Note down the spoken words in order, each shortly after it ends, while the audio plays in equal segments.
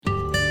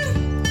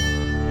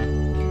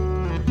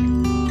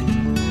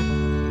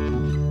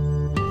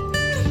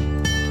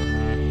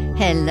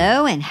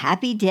Hello and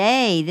happy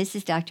day. This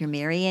is Dr.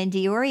 Mary Ann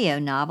Diorio,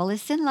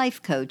 novelist and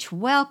life coach,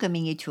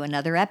 welcoming you to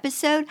another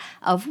episode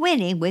of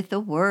Winning with the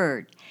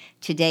Word.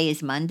 Today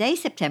is Monday,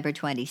 September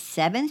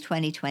 27th,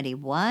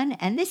 2021,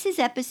 and this is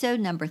episode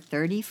number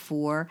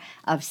 34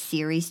 of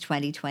Series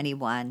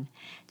 2021.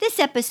 This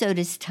episode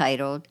is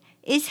titled,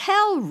 Is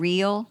Hell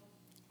Real?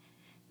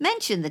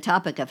 Mention the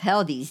topic of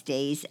hell these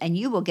days, and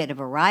you will get a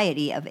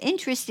variety of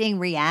interesting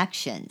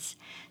reactions.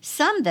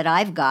 Some that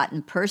I've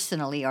gotten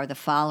personally are the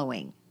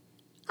following.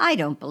 I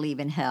don't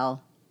believe in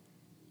hell.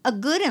 A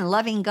good and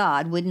loving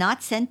God would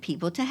not send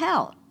people to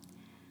hell.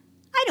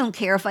 I don't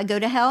care if I go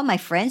to hell, my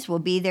friends will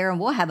be there and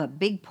we'll have a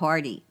big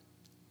party.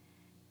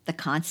 The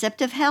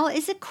concept of hell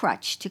is a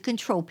crutch to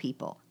control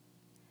people.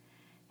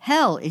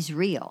 Hell is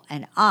real,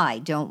 and I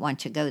don't want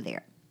to go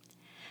there.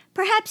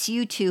 Perhaps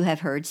you too have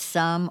heard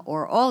some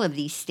or all of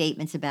these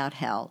statements about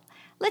hell.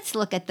 Let's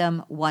look at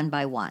them one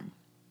by one.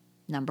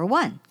 Number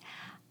 1,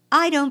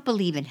 I don't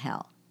believe in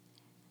hell.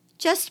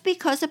 Just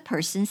because a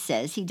person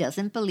says he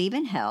doesn't believe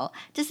in hell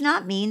does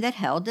not mean that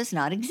hell does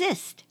not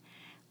exist.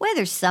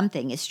 Whether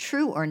something is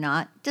true or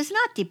not does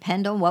not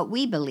depend on what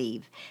we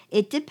believe.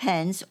 It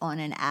depends on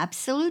an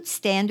absolute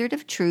standard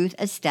of truth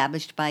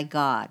established by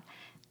God.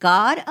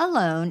 God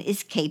alone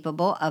is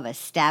capable of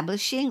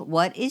establishing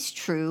what is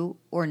true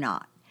or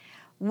not.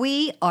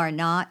 We are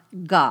not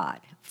God.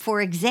 For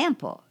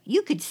example,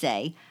 you could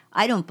say,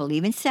 I don't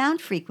believe in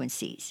sound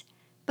frequencies.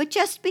 But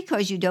just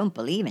because you don't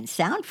believe in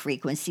sound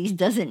frequencies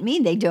doesn't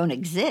mean they don't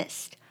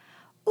exist.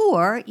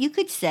 Or you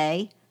could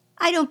say,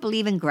 I don't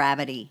believe in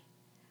gravity.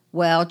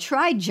 Well,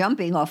 try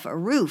jumping off a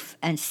roof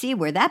and see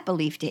where that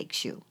belief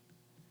takes you.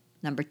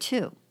 Number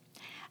 2,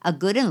 a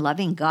good and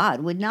loving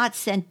God would not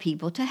send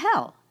people to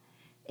hell.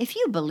 If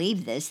you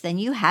believe this, then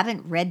you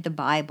haven't read the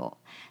Bible.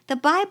 The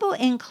Bible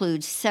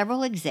includes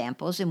several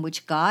examples in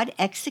which God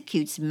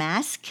executes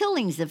mass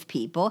killings of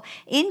people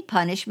in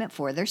punishment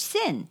for their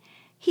sin.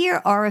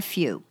 Here are a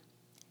few.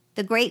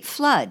 The Great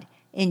Flood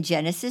in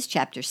Genesis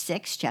chapter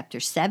 6, chapter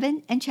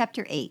 7, and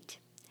chapter 8.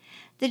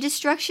 The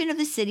destruction of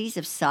the cities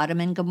of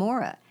Sodom and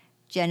Gomorrah,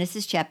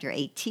 Genesis chapter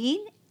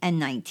 18 and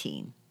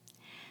 19.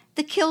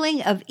 The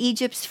killing of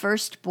Egypt's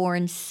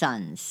firstborn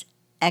sons,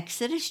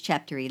 Exodus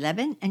chapter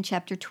 11 and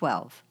chapter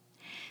 12.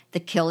 The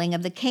killing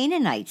of the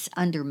Canaanites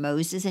under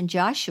Moses and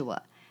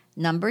Joshua,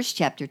 Numbers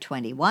chapter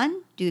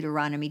 21,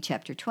 Deuteronomy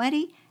chapter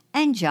 20,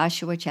 and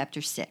Joshua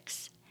chapter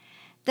 6.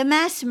 The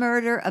mass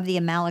murder of the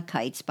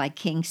Amalekites by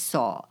King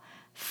Saul,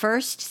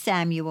 1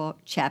 Samuel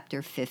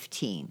chapter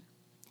 15.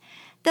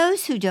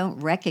 Those who don't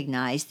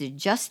recognize the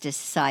justice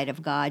side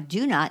of God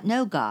do not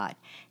know God.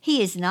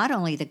 He is not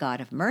only the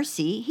God of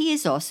mercy, he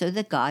is also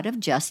the God of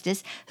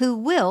justice who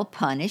will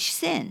punish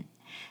sin.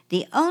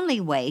 The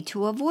only way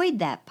to avoid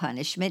that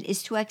punishment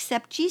is to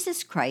accept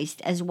Jesus Christ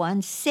as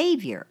one's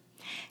Savior.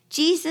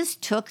 Jesus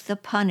took the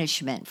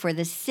punishment for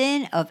the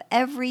sin of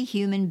every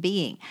human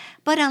being.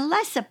 But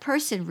unless a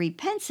person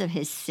repents of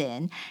his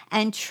sin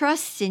and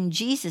trusts in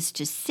Jesus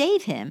to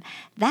save him,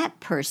 that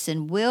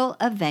person will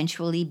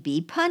eventually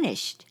be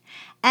punished.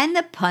 And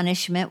the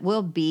punishment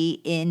will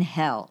be in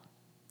hell.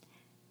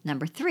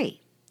 Number 3,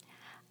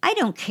 I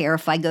don't care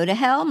if I go to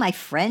hell. My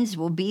friends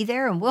will be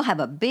there and we'll have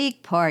a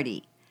big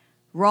party.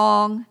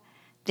 Wrong.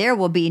 There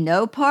will be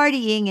no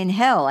partying in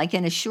hell, I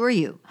can assure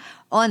you.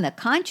 On the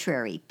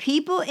contrary,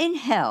 people in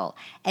hell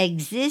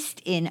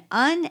exist in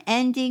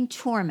unending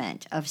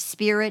torment of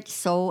spirit,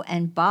 soul,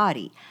 and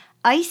body,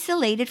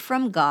 isolated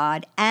from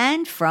God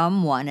and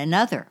from one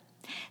another.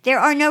 There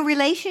are no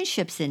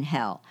relationships in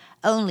hell,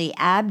 only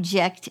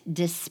abject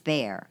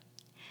despair.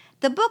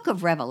 The book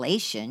of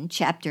Revelation,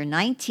 chapter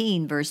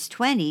 19, verse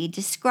 20,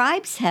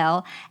 describes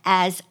hell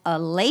as a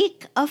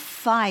lake of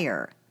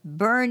fire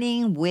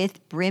burning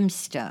with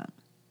brimstone.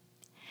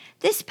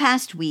 This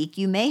past week,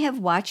 you may have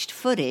watched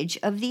footage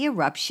of the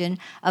eruption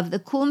of the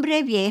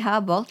Cumbre Vieja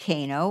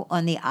volcano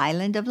on the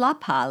island of La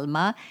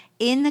Palma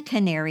in the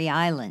Canary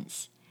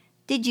Islands.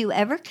 Did you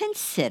ever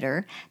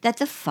consider that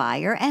the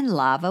fire and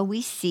lava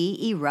we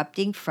see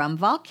erupting from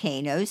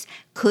volcanoes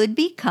could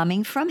be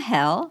coming from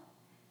hell?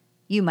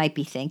 You might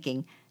be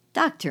thinking,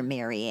 Dr.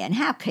 Mary Ann,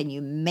 how can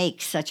you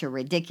make such a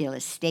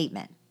ridiculous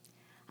statement?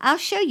 I'll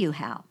show you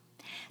how.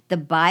 The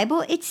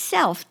Bible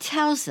itself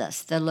tells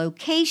us the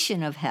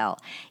location of hell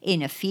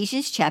in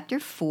Ephesians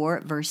chapter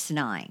 4, verse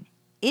 9.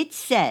 It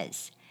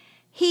says,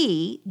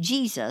 He,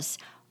 Jesus,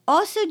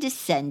 also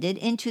descended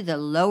into the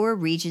lower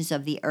regions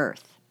of the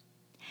earth.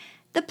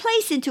 The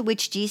place into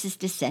which Jesus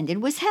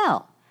descended was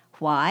hell.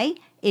 Why?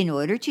 In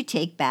order to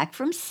take back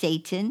from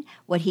Satan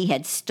what he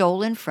had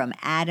stolen from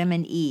Adam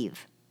and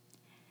Eve.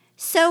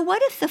 So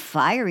what if the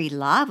fiery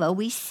lava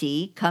we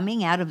see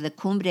coming out of the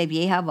Cumbre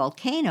Vieja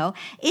volcano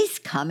is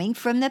coming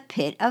from the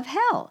pit of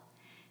hell?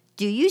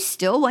 Do you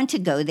still want to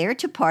go there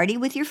to party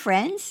with your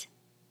friends?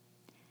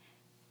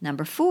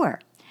 Number 4,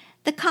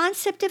 the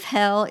concept of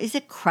hell is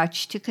a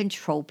crutch to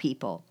control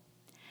people.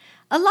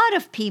 A lot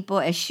of people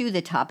eschew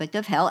the topic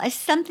of hell as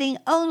something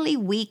only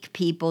weak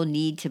people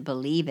need to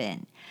believe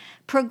in.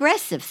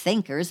 Progressive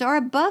thinkers are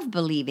above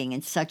believing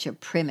in such a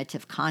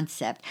primitive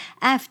concept.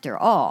 After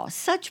all,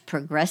 such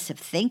progressive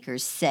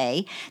thinkers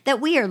say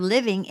that we are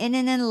living in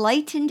an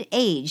enlightened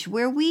age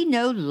where we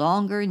no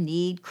longer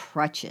need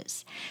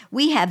crutches.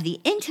 We have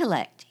the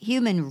intellect,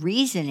 human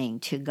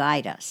reasoning to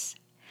guide us.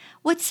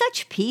 What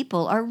such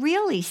people are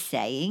really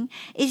saying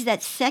is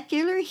that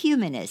secular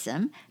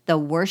humanism, the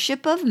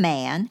worship of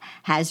man,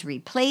 has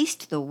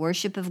replaced the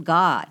worship of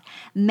God.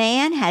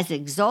 Man has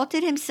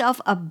exalted himself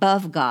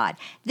above God.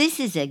 This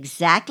is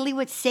exactly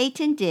what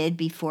Satan did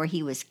before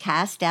he was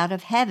cast out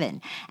of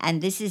heaven, and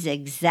this is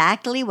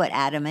exactly what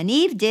Adam and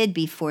Eve did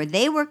before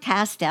they were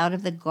cast out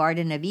of the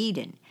Garden of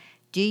Eden.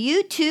 Do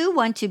you too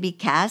want to be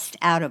cast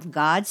out of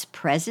God's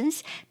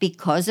presence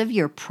because of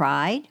your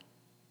pride?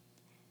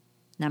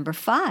 Number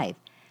 5,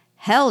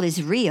 hell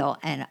is real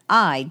and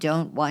I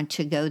don't want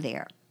to go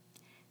there.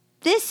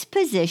 This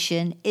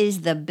position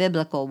is the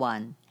biblical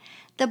one.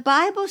 The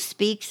Bible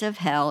speaks of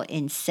hell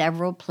in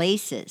several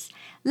places.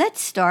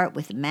 Let's start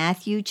with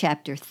Matthew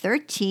chapter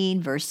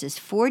 13, verses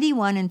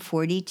 41 and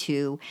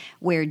 42,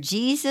 where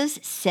Jesus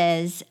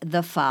says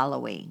the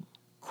following,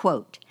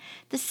 quote,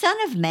 "The Son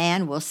of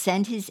Man will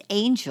send his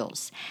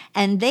angels,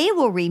 and they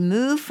will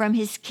remove from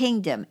his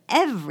kingdom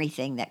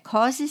everything that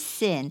causes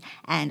sin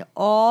and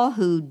all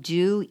who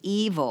do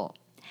evil,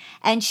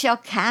 and shall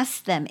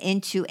cast them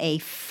into a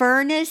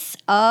furnace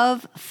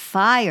of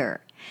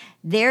fire.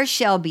 There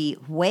shall be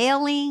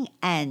wailing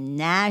and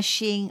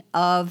gnashing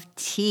of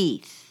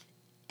teeth."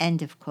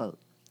 End of quote.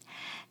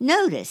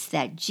 Notice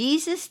that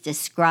Jesus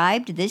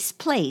described this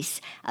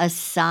place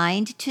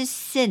assigned to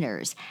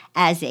sinners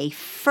as a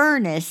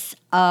furnace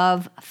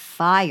of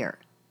fire.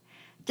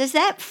 Does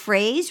that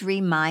phrase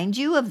remind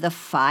you of the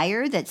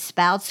fire that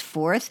spouts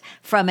forth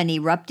from an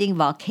erupting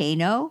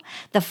volcano?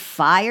 The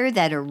fire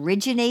that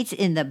originates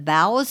in the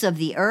bowels of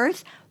the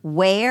earth,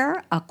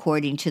 where,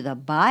 according to the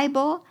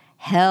Bible,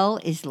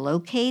 hell is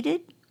located?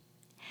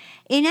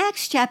 In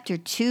Acts chapter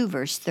 2,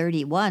 verse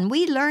 31,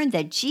 we learn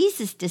that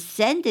Jesus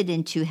descended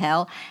into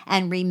hell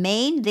and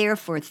remained there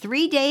for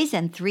 3 days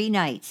and 3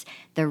 nights.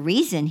 The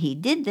reason he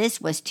did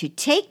this was to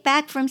take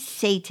back from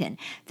Satan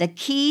the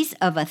keys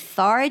of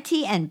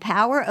authority and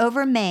power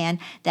over man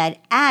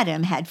that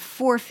Adam had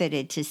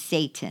forfeited to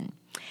Satan.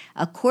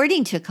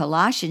 According to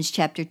Colossians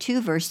chapter 2,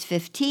 verse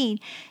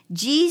 15,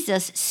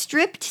 Jesus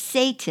stripped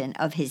Satan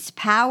of his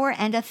power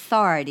and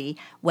authority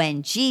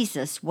when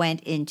Jesus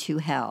went into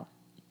hell.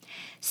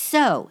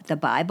 So, the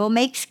Bible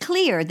makes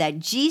clear that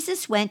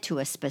Jesus went to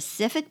a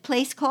specific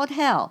place called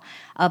hell,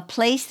 a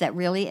place that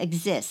really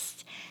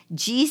exists.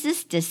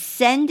 Jesus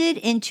descended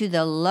into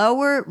the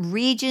lower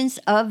regions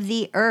of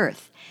the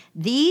earth.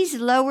 These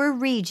lower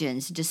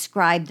regions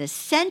describe the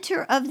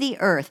center of the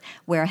earth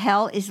where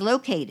hell is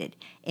located.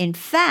 In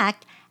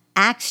fact,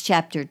 Acts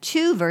chapter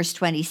 2, verse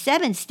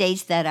 27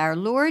 states that our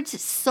Lord's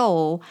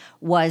soul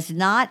was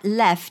not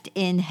left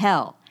in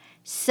hell.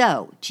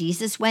 So,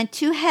 Jesus went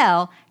to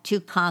hell to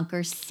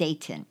conquer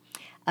Satan.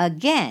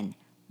 Again,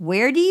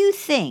 where do you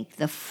think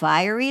the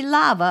fiery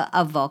lava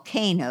of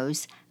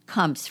volcanoes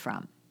comes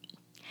from?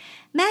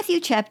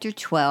 Matthew chapter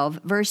 12,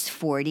 verse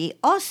 40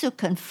 also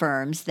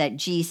confirms that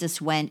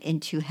Jesus went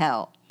into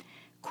hell.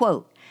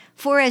 Quote,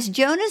 "For as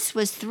Jonas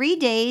was 3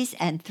 days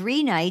and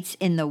 3 nights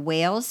in the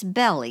whale's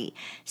belly,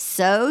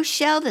 so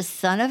shall the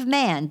Son of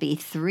Man be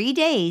 3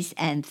 days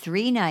and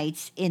 3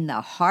 nights in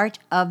the heart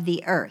of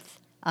the earth."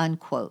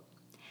 Unquote.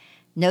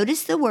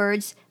 Notice the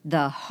words,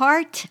 the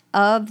heart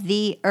of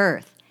the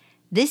earth.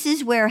 This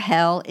is where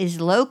hell is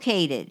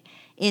located,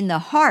 in the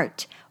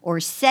heart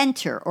or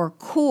center or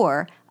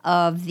core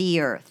of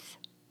the earth.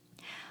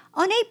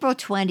 On April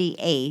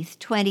 28,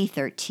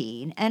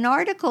 2013, an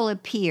article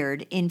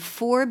appeared in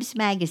Forbes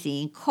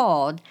magazine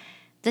called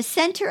 "The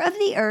Center of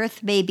the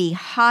Earth May Be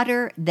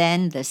Hotter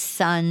Than the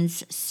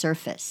Sun's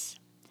Surface."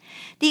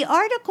 The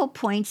article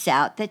points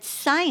out that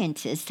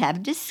scientists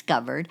have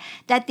discovered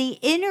that the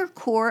inner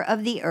core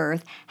of the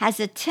Earth has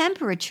a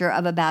temperature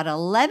of about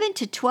 11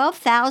 to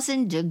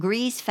 12,000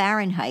 degrees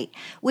Fahrenheit,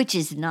 which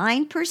is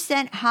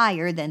 9%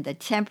 higher than the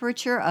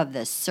temperature of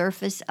the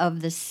surface of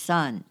the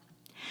sun.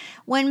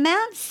 When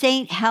Mount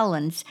St.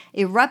 Helens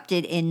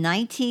erupted in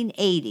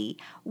 1980,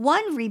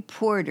 one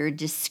reporter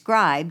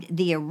described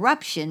the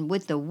eruption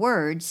with the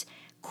words,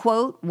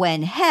 quote,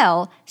 "when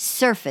hell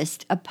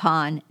surfaced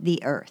upon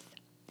the earth."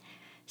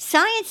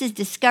 Science is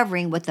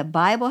discovering what the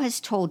Bible has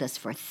told us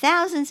for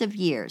thousands of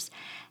years.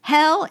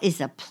 Hell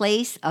is a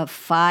place of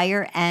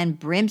fire and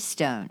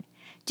brimstone.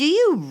 Do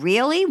you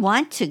really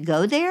want to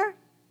go there?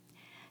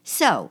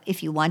 So,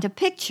 if you want a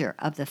picture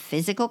of the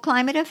physical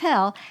climate of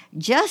hell,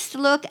 just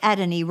look at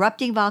an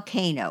erupting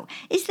volcano.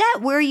 Is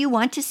that where you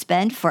want to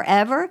spend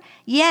forever?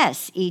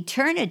 Yes,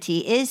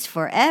 eternity is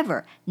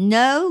forever.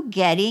 No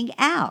getting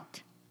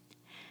out.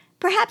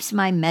 Perhaps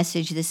my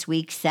message this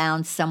week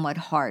sounds somewhat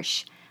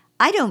harsh.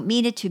 I don't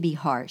mean it to be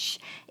harsh.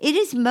 It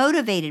is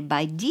motivated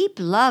by deep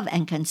love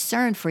and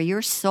concern for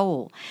your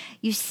soul.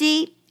 You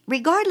see,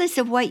 Regardless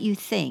of what you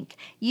think,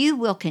 you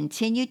will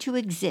continue to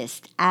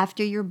exist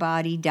after your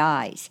body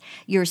dies.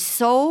 Your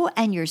soul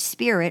and your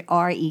spirit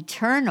are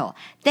eternal.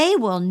 They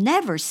will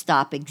never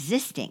stop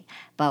existing,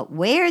 but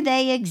where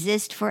they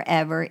exist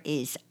forever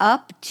is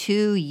up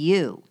to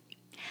you.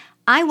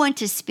 I want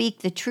to speak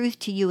the truth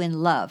to you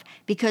in love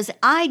because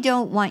I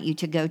don't want you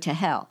to go to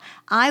hell.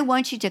 I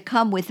want you to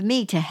come with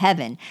me to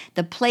heaven,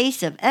 the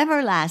place of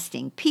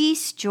everlasting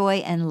peace, joy,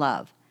 and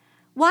love.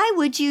 Why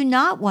would you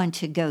not want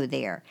to go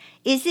there?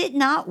 Is it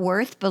not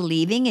worth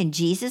believing in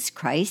Jesus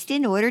Christ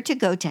in order to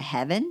go to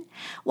heaven?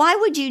 Why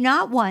would you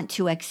not want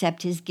to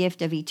accept his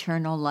gift of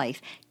eternal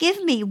life?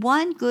 Give me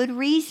one good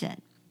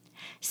reason.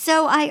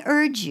 So I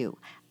urge you,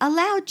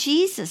 allow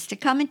Jesus to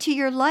come into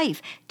your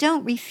life.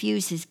 Don't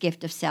refuse his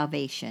gift of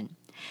salvation.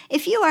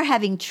 If you are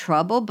having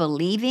trouble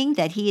believing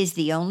that he is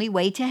the only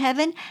way to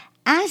heaven,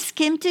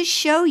 ask him to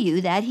show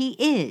you that he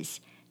is.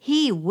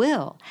 He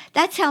will.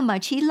 That's how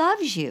much he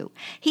loves you.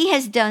 He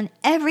has done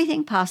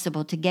everything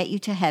possible to get you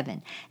to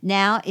heaven.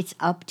 Now it's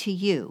up to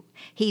you.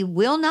 He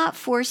will not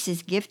force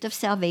his gift of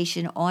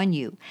salvation on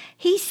you.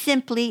 He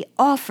simply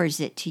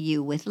offers it to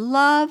you with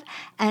love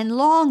and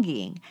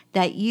longing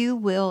that you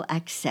will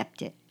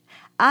accept it.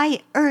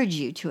 I urge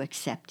you to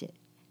accept it.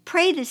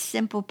 Pray this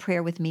simple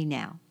prayer with me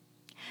now.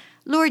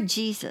 Lord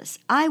Jesus,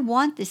 I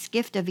want this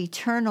gift of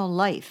eternal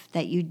life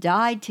that you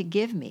died to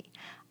give me.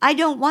 I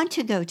don't want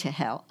to go to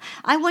hell.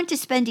 I want to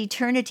spend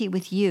eternity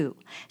with you.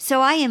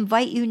 So I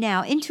invite you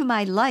now into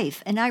my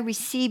life, and I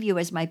receive you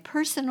as my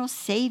personal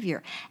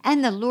Savior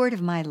and the Lord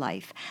of my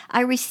life.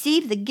 I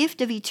receive the gift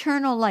of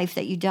eternal life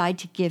that you died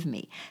to give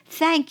me.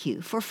 Thank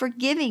you for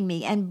forgiving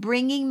me and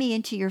bringing me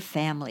into your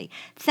family.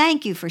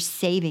 Thank you for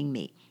saving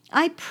me.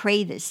 I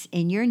pray this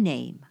in your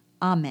name.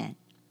 Amen.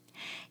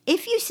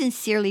 If you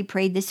sincerely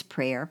prayed this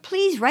prayer,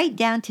 please write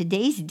down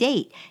today's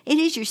date. It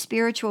is your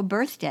spiritual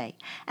birthday.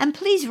 And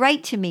please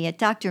write to me at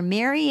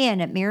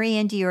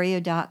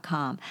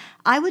drmarianne@mariannediorio.com.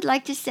 I would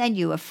like to send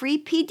you a free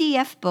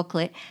PDF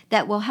booklet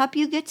that will help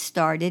you get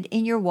started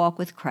in your walk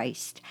with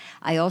Christ.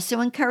 I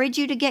also encourage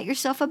you to get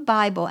yourself a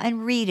Bible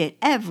and read it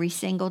every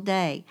single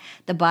day.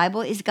 The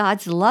Bible is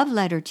God's love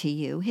letter to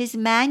you, his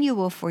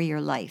manual for your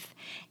life.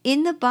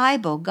 In the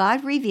Bible,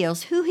 God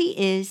reveals who he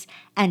is,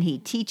 and he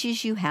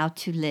teaches you how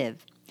to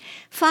live.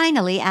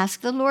 Finally,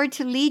 ask the Lord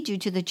to lead you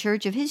to the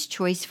church of his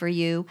choice for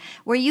you,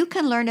 where you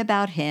can learn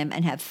about him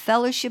and have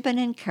fellowship and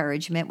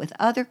encouragement with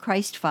other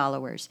Christ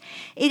followers.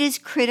 It is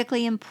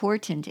critically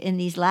important in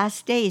these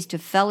last days to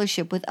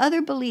fellowship with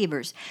other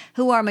believers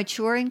who are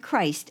mature in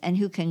Christ and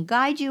who can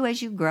guide you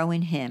as you grow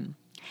in him.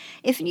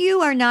 If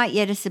you are not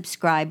yet a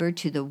subscriber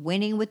to the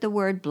Winning with the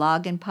Word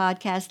blog and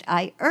podcast,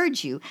 I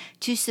urge you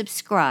to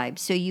subscribe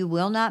so you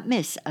will not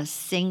miss a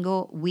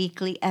single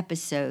weekly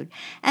episode.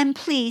 And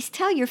please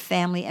tell your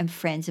family and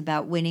friends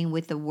about Winning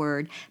with the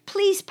Word.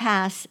 Please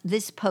pass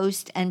this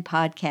post and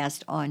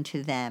podcast on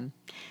to them.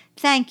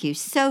 Thank you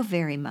so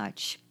very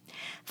much.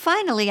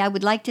 Finally, I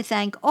would like to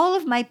thank all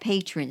of my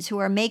patrons who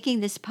are making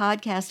this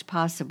podcast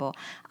possible.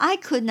 I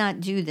could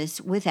not do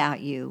this without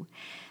you.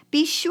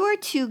 Be sure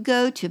to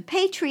go to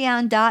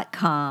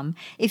patreon.com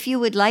if you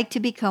would like to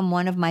become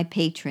one of my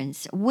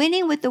patrons.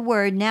 Winning with the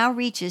Word now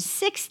reaches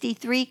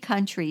 63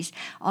 countries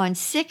on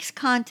 6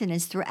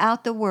 continents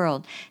throughout the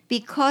world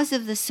because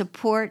of the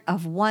support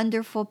of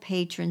wonderful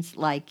patrons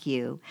like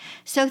you.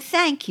 So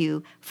thank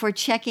you for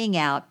checking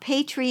out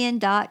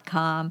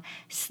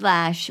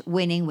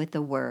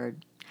patreon.com/winningwiththeword.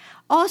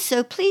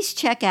 Also, please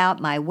check out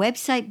my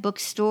website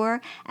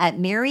bookstore at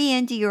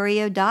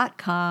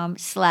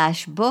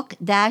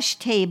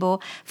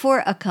mariannediorio.com/book-table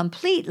for a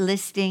complete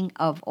listing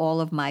of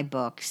all of my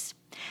books.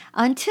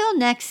 Until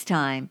next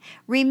time,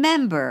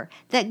 remember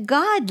that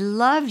God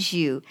loves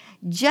you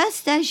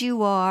just as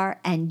you are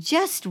and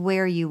just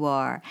where you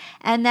are,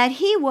 and that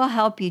he will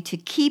help you to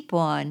keep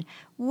on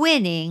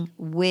winning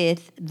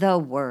with the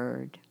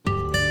Word.